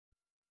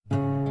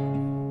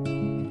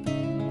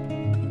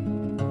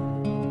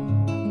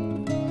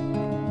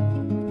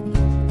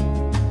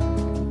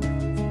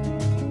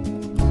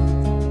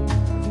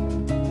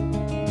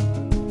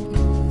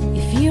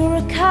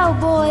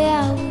cowboy,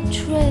 I would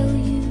trail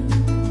you.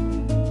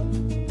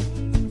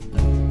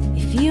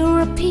 If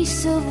you're a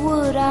piece of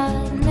wood,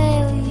 I'd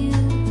nail you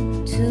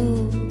to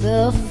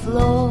the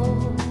floor.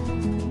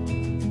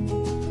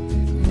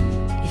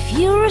 If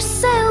you're a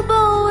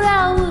sailboat,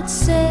 I would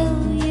sail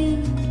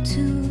you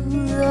to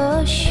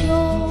the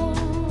shore.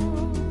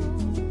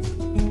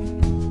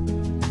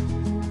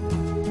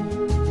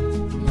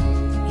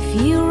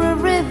 If you're a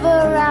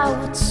river, I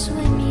would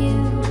swim you.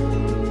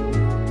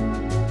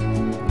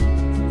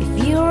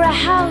 If you're a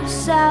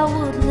house, I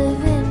would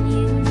live in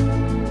you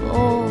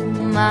all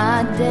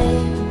my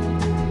days.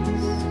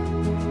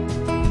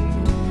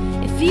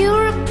 If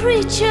you're a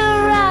preacher,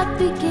 I'd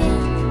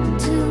begin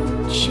to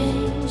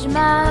change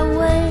my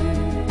ways.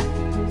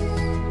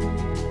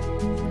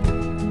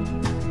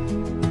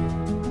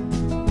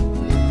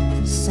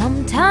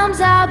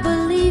 Sometimes I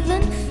believe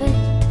in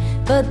fate,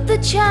 but the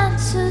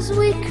chances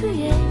we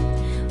create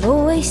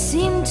always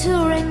seem to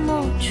ring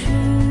more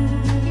true.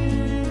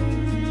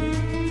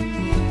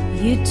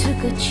 You took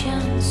a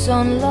chance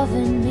on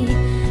loving me,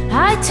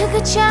 I took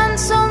a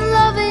chance on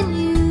loving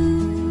you.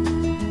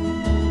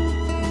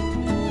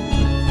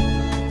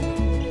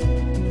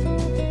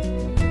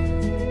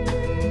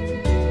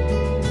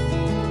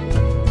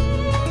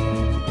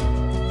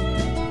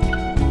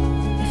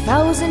 If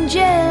I was in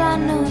jail, I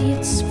know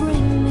you'd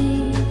spring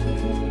me.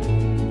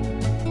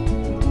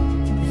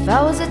 If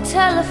I was a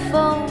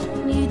telephone,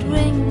 you'd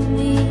ring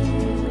me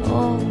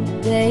all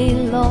day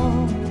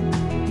long.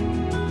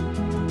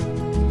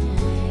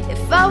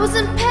 If I was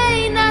in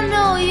pain, I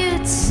know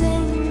you'd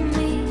sing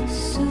me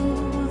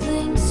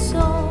soothing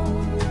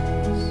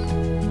songs.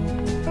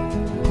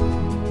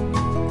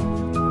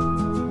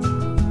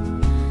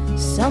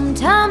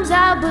 Sometimes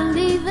I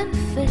believe in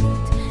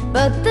fate,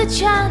 but the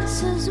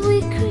chances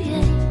we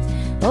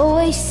create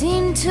always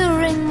seem to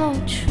ring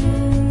more true.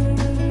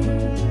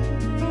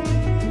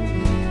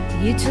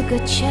 You took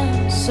a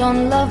chance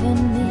on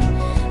loving me,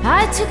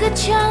 I took a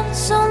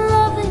chance on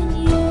loving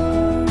you.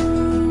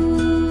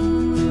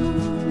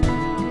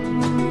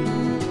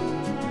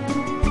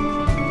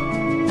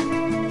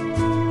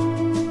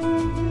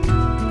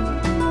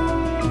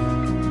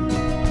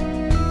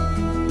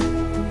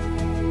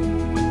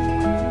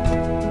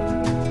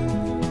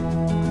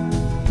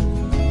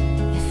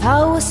 If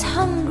I was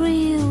hungry,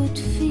 you would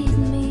feed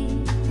me.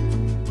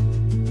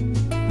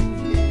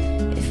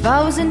 If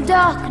I was in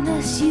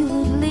darkness, you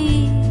would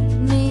lead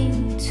me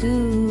to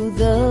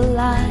the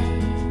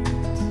light.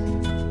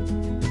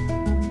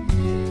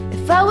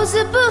 If I was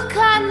a book,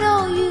 I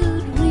know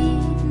you'd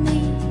read me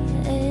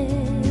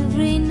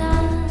every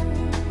night.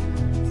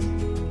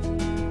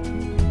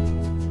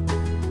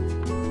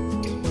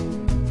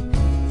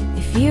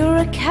 If you're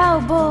a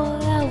cowboy,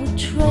 I would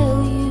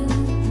trail you.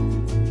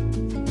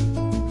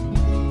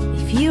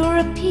 If you're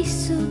a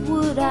piece of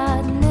wood,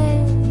 I'd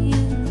nail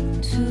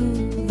you to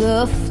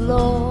the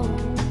floor.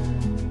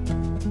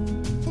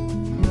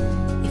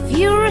 If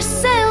you're a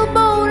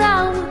sailboat,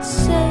 I'll